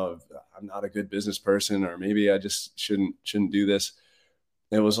self-talk, I'm not a good business person, or maybe I just shouldn't do this.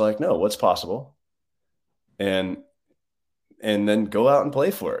 It was like, no, what's possible? And then go out and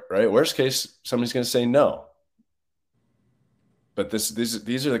play for it, right? Worst case, somebody's going to say no. But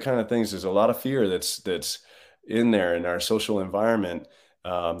these are the kind of things, there's a lot of fear that's in there in our social environment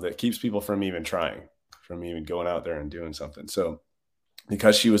that keeps people from even trying, from even going out there and doing something. So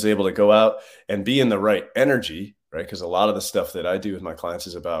because she was able to go out and be in the right energy, right? Because a lot of the stuff that I do with my clients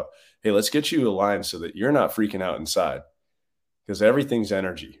is about, hey, let's get you aligned so that you're not freaking out inside, because everything's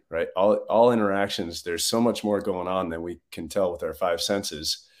energy, right? All interactions, there's so much more going on than we can tell with our 5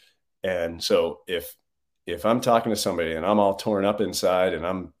 senses. And so if I'm talking to somebody and I'm all torn up inside and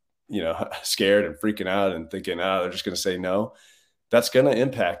I'm, scared and freaking out and thinking, they're just going to say no, that's going to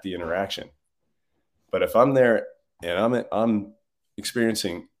impact the interaction. But if I'm there and I'm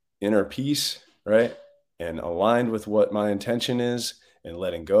experiencing inner peace, right, and aligned with what my intention is, and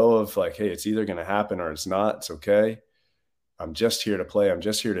letting go of like, hey, it's either going to happen or it's not, it's okay. I'm just here to play. I'm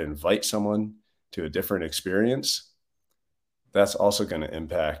just here to invite someone to a different experience. That's also going to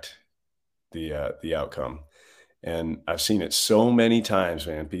impact the outcome. And I've seen it so many times,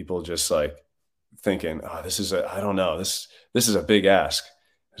 man. People just like thinking, oh, this is I don't know, this is a big ask.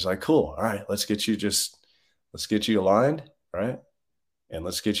 It's like, cool. All right, let's get you aligned, right? And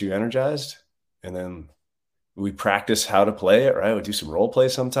let's get you energized. And then we practice how to play it, right? We do some role play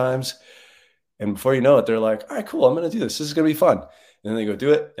sometimes. And before you know it, they're like, all right, cool, I'm going to do this. This is going to be fun. And then they go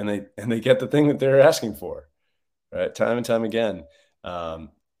do it, and they get the thing that they're asking for, right? Time and time again.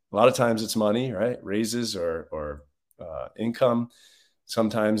 A lot of times it's money, right? Raises or income.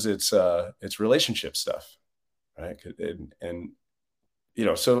 Sometimes it's relationship stuff, right? And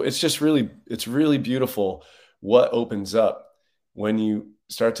so it's really beautiful what opens up when you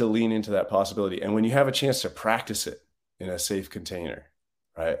start to lean into that possibility, and when you have a chance to practice it in a safe container,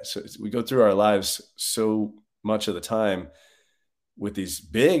 right? So we go through our lives so much of the time with these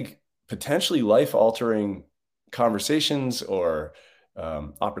big, potentially life-altering conversations or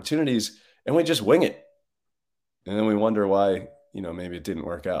opportunities, and we just wing it, and then we wonder why maybe it didn't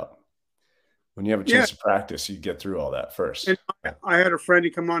work out. When you have a chance to practice, you get through all that first. And I had a friend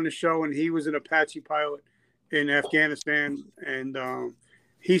who come on the show, and he was an Apache pilot in Afghanistan, and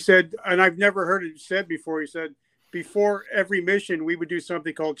he said, and I've never heard it said before, he said before every mission we would do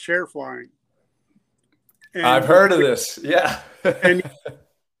something called chair flying. And I've heard of this. Yeah. And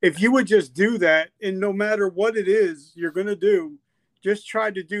if you would just do that, and no matter what it is you're going to do, just try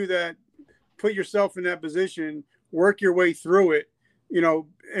to do that, put yourself in that position, work your way through it,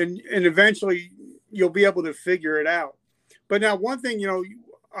 and eventually you'll be able to figure it out. But now one thing,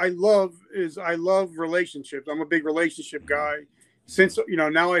 I love relationships. I'm a big relationship guy. Since,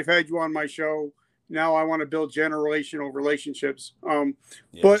 now I've had you on my show, now I want to build generational relationships. But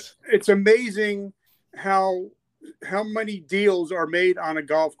Yes. it's amazing how many deals are made on a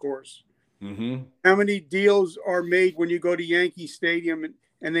golf course. Mm-hmm. How many deals are made when you go to Yankee Stadium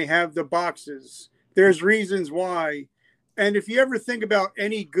and they have the boxes? There's reasons why. And if you ever think about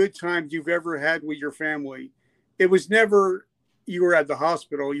any good times you've ever had with your family, it was never you were at the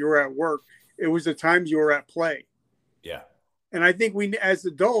hospital, you were at work. It was the times you were at play. Yeah. And I think we, as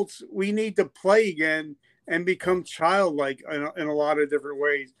adults, we need to play again and become childlike in a lot of different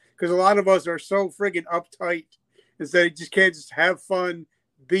ways. Because a lot of us are so friggin' uptight and say, just can't just have fun,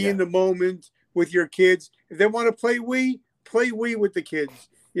 be in the moment with your kids. If they want to play Wii with the kids.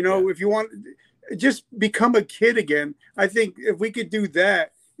 If you want, just become a kid again. I think if we could do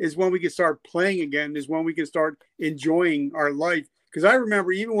that, is when we can start playing again, is when we can start enjoying our life. Because I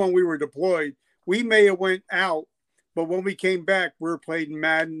remember even when we were deployed, we may have went out, but when we came back, we were playing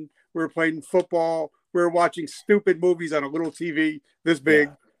Madden, we were playing football, we were watching stupid movies on a little TV this big.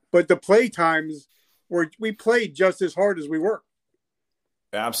 Yeah. But the play times we played just as hard as we worked.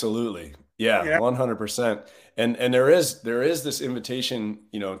 Absolutely. Yeah, 100%. And there is this invitation,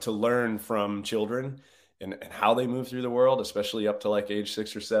 to learn from children and how they move through the world, especially up to like age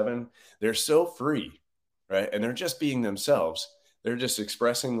 6 or 7. They're so free, right? And they're just being themselves. They're just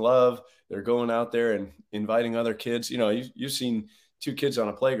expressing love. They're going out there and inviting other kids. You've seen 2 kids on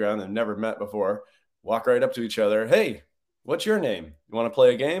a playground that have never met before, walk right up to each other. Hey, what's your name? You want to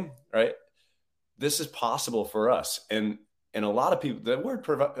play a game? Right? This is possible for us. And a lot of people, the word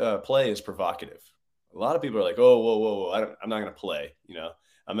play is provocative. A lot of people are like, oh, whoa. I'm not going to play.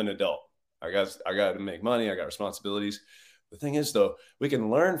 I'm an adult. I got to make money. I got responsibilities. The thing is, though, we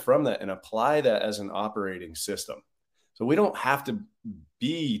can learn from that and apply that as an operating system. So we don't have to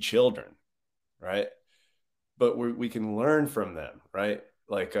be children, right? But we can learn from them, right?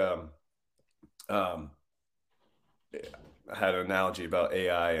 Like, I had an analogy about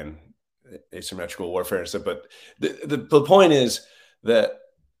AI and asymmetrical warfare and stuff, but the point is that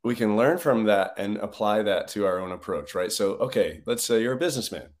we can learn from that and apply that to our own approach, right? So, okay, let's say you're a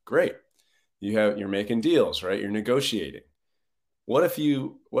businessman. Great. You're making deals, right? You're negotiating. What if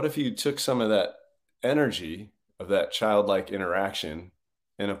you took some of that energy of that childlike interaction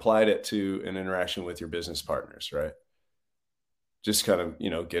and applied it to an interaction with your business partners, right? Just kind of,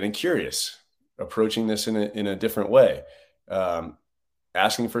 getting curious, approaching this in a different way,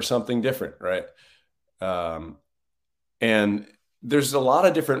 asking for something different, right? And there's a lot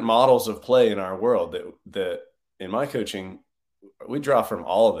of different models of play in our world that in my coaching, we draw from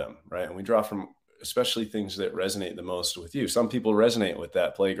all of them, right? And we draw from especially things that resonate the most with you. Some people resonate with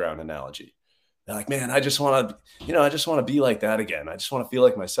that playground analogy. They're like, man, I just want to be like that again. I just want to feel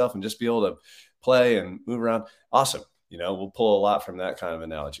like myself and just be able to play and move around. Awesome. We'll pull a lot from that kind of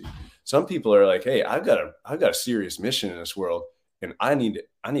analogy. Some people are like, hey, I've got a serious mission in this world and I need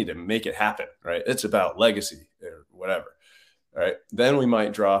to make it happen, right? It's about legacy or whatever. All right. Then we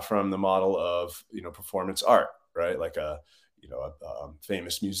might draw from the model of, performance art, right? Like a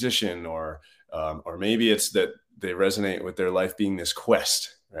famous musician or maybe it's that they resonate with their life being this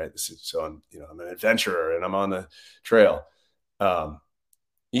quest, right? I'm an adventurer and I'm on the trail.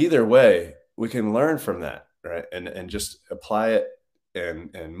 Either way, we can learn from that, right? And just apply it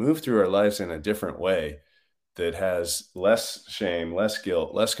and move through our lives in a different way that has less shame, less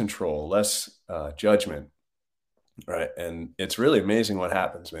guilt, less control, less judgment, right? And it's really amazing what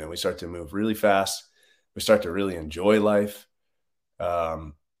happens, man. We start to move really fast. We start to really enjoy life.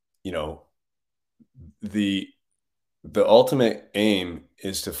 The ultimate aim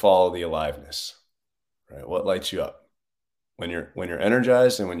is to follow the aliveness, right? What lights you up? When you're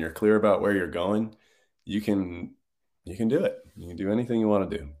energized and when you're clear about where you're going, you can do it. You can do anything you want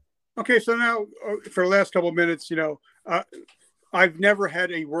to do. Okay, so now for the last couple of minutes, I've never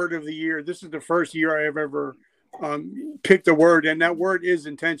had a word of the year. This is the first year I have ever picked a word, and that word is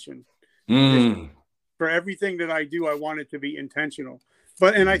intention. For everything that I do, I want it to be intentional.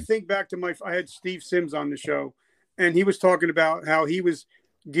 And I think back to I had Steve Sims on the show, and he was talking about how he was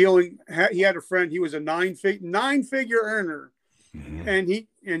he had a friend, he was a nine-figure earner.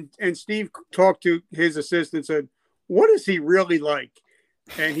 Mm-hmm. And Steve talked to his assistant, said, what is he really like?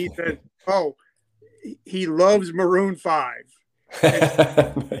 And he said, oh, he loves Maroon 5.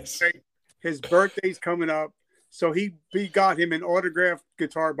 Nice. His birthday's coming up. So he got him an autographed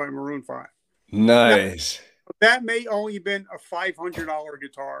guitar by Maroon 5. Nice. Now, that may only been a $500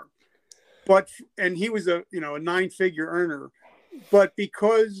 guitar, and he was a 9-figure earner, but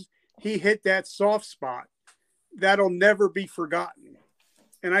because he hit that soft spot, that'll never be forgotten.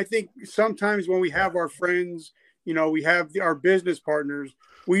 And I think sometimes when we have our friends, we have our business partners,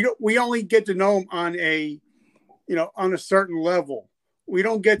 we only get to know them on on a certain level. We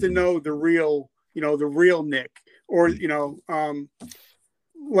don't get to know the real Nick, or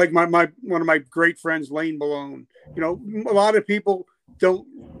like my one of my great friends, Lane Malone. A lot of people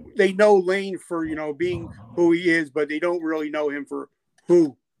they know Lane for being who he is, but they don't really know him for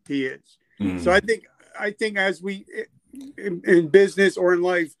who he is. So I think as we in business or in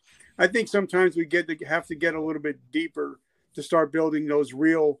life, I think sometimes we have to get a little bit deeper to start building those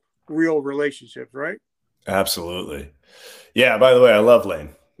real relationships, right? Absolutely. Yeah. By the way, I love Lane.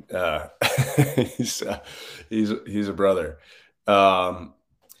 He's a brother.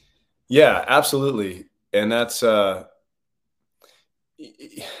 Yeah, absolutely. And that's,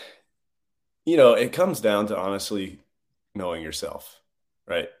 it comes down to honestly knowing yourself,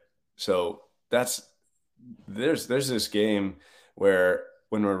 right? So there's this game where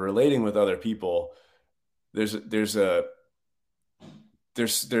when we're relating with other people, there's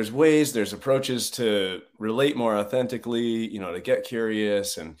ways, there's approaches to relate more authentically, to get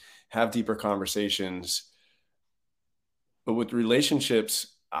curious and have deeper conversations. But with relationships,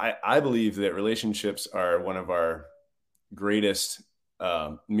 I believe that relationships are one of our greatest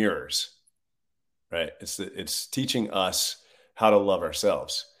mirrors, right? It's teaching us how to love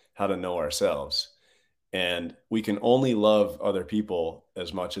ourselves, how to know ourselves. And we can only love other people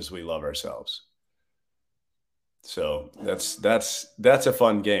as much as we love ourselves. So that's a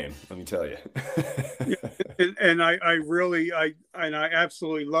fun game, let me tell you. and I really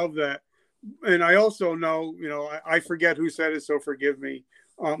absolutely love that. And I also know, I forget who said it, so forgive me.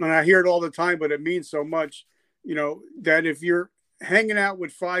 And I hear it all the time, but it means so much, that if you're hanging out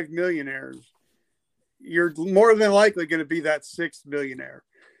with 5 millionaires, you're more than likely going to be that 6th millionaire.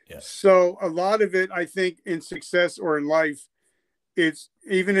 Yes. So a lot of it, I think, in success or in life, it's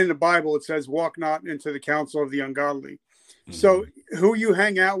even in the Bible, it says, walk not into the counsel of the ungodly. Mm-hmm. So who you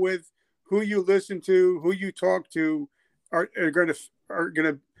hang out with, who you listen to, who you talk to are going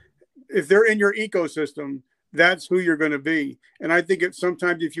to, if they're in your ecosystem, that's who you're going to be. And I think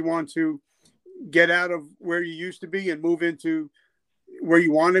sometimes if you want to get out of where you used to be and move into where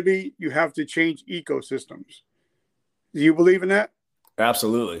you want to be, you have to change ecosystems. Do you believe in that?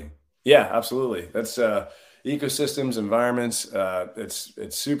 Absolutely. Yeah, absolutely. That's ecosystems, environments.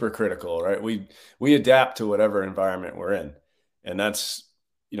 It's super critical, right? We adapt to whatever environment we're in, and that's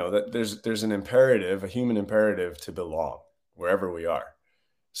that there's an imperative, a human imperative to belong wherever we are.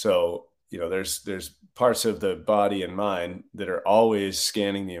 So there's parts of the body and mind that are always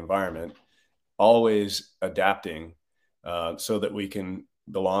scanning the environment, always adapting, so that we can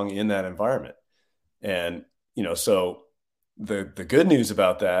belong in that environment. And so the good news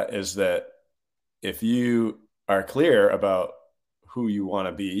about that is that if you are clear about who you want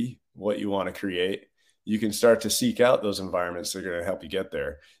to be, what you want to create, you can start to seek out those environments that are going to help you get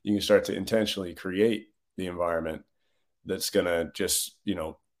there. You can start to intentionally create the environment that's going to just,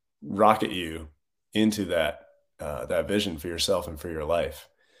 rocket you into that vision for yourself and for your life.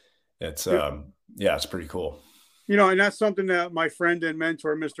 It's, it's pretty cool. And that's something that my friend and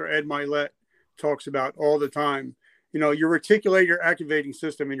mentor, Mr. Ed Milet, talks about all the time. Your reticular activating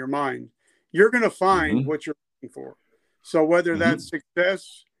system in your mind, you're going to find what you're looking for. So whether that's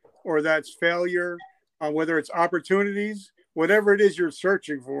success or that's failure, whether it's opportunities, whatever it is you're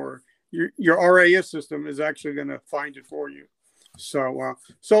searching for, your RAS system is actually going to find it for you. So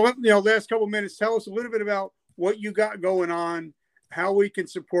last couple of minutes, tell us a little bit about what you got going on, how we can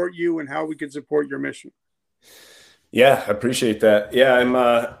support you, and how we can support your mission. Yeah, I appreciate that. Yeah,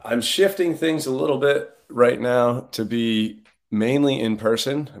 I'm shifting things a little bit right now to be mainly in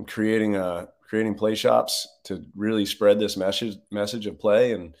person. I'm creating play shops to really spread this message of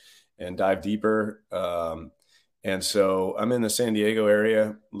play and dive deeper. And so I'm in the San Diego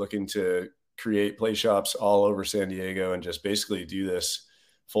area looking to create play shops all over San Diego and just basically do this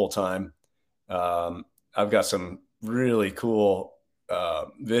full time. I've got some really cool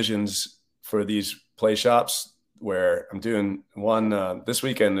visions for these play shops where I'm doing one this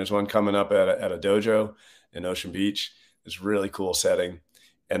weekend. There's one coming up at a dojo in Ocean Beach. It's a really cool setting.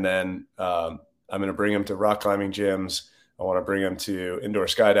 And then I'm going to bring them to rock climbing gyms. I want to bring them to indoor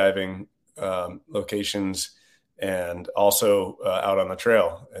skydiving locations, and also out on the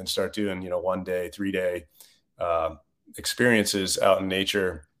trail, and start doing, 1 day, 3 day experiences out in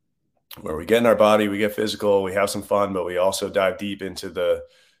nature where we get in our body, we get physical, we have some fun, but we also dive deep into the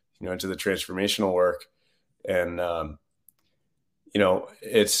transformational work. And,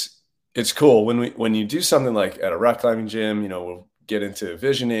 it's cool when you do something like at a rock climbing gym, we'll get into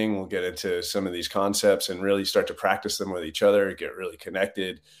visioning, we'll get into some of these concepts and really start to practice them with each other, get really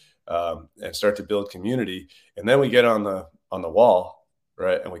connected, and start to build community. And then we get on the wall,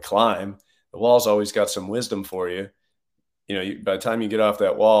 right? And we climb. The wall's always got some wisdom for you. By the time you get off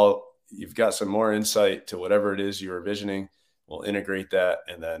that wall, you've got some more insight to whatever it is you're visioning. We'll integrate that,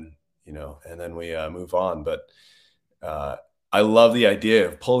 and then we move on. But I love the idea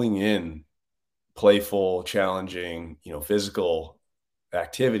of pulling in playful, challenging, physical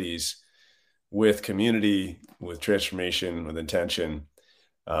activities with community, with transformation, with intention.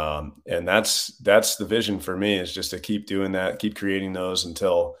 And that's the vision for me, is just to keep doing that, keep creating those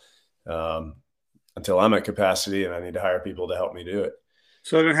until I'm at capacity and I need to hire people to help me do it.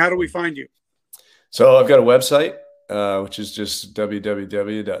 So then how do we find you? So I've got a website, which is just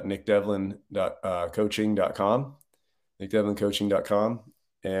www.nickdevlin.coaching.com, nickdevlincoaching.com.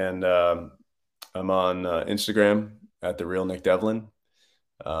 And I'm on Instagram at The Real Nick Devlin.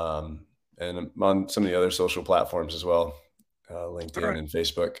 And I'm on some of the other social platforms as well, LinkedIn and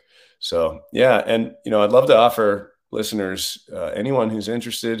Facebook. So yeah. And, I'd love to offer listeners, anyone who's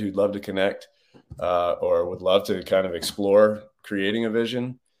interested, who'd love to connect, or would love to kind of explore creating a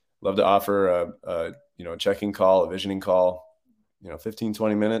vision, love to offer a checking call, a visioning call, 15,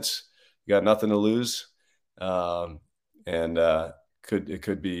 20 minutes. You got nothing to lose. And it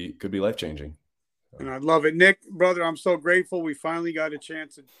could be life-changing. And I love it. Nick, brother, I'm so grateful. We finally got a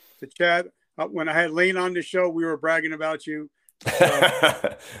chance to chat. When I had Lane on the show, we were bragging about you.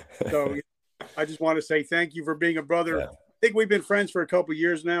 So I just want to say thank you for being a brother. Yeah. I think we've been friends for a couple of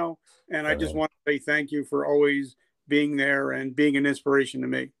years now. And I just want to say thank you for always being there and being an inspiration to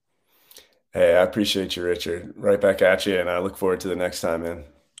me. Hey, I appreciate you, Richard. Right back at you. And I look forward to the next time, man.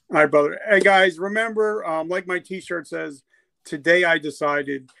 All right, brother. Hey, guys, remember, like my t-shirt says, today I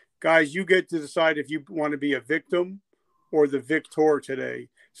decided. Guys, you get to decide if you want to be a victim or the victor today.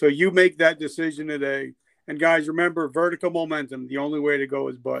 So you make that decision today. And guys, remember, vertical momentum. The only way to go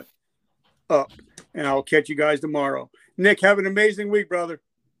is butt up. And I'll catch you guys tomorrow. Nick, have an amazing week, brother.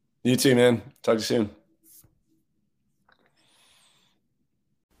 You too, man. Talk to you soon.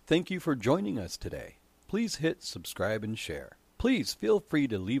 Thank you for joining us today. Please hit subscribe and share. Please feel free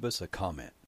to leave us a comment.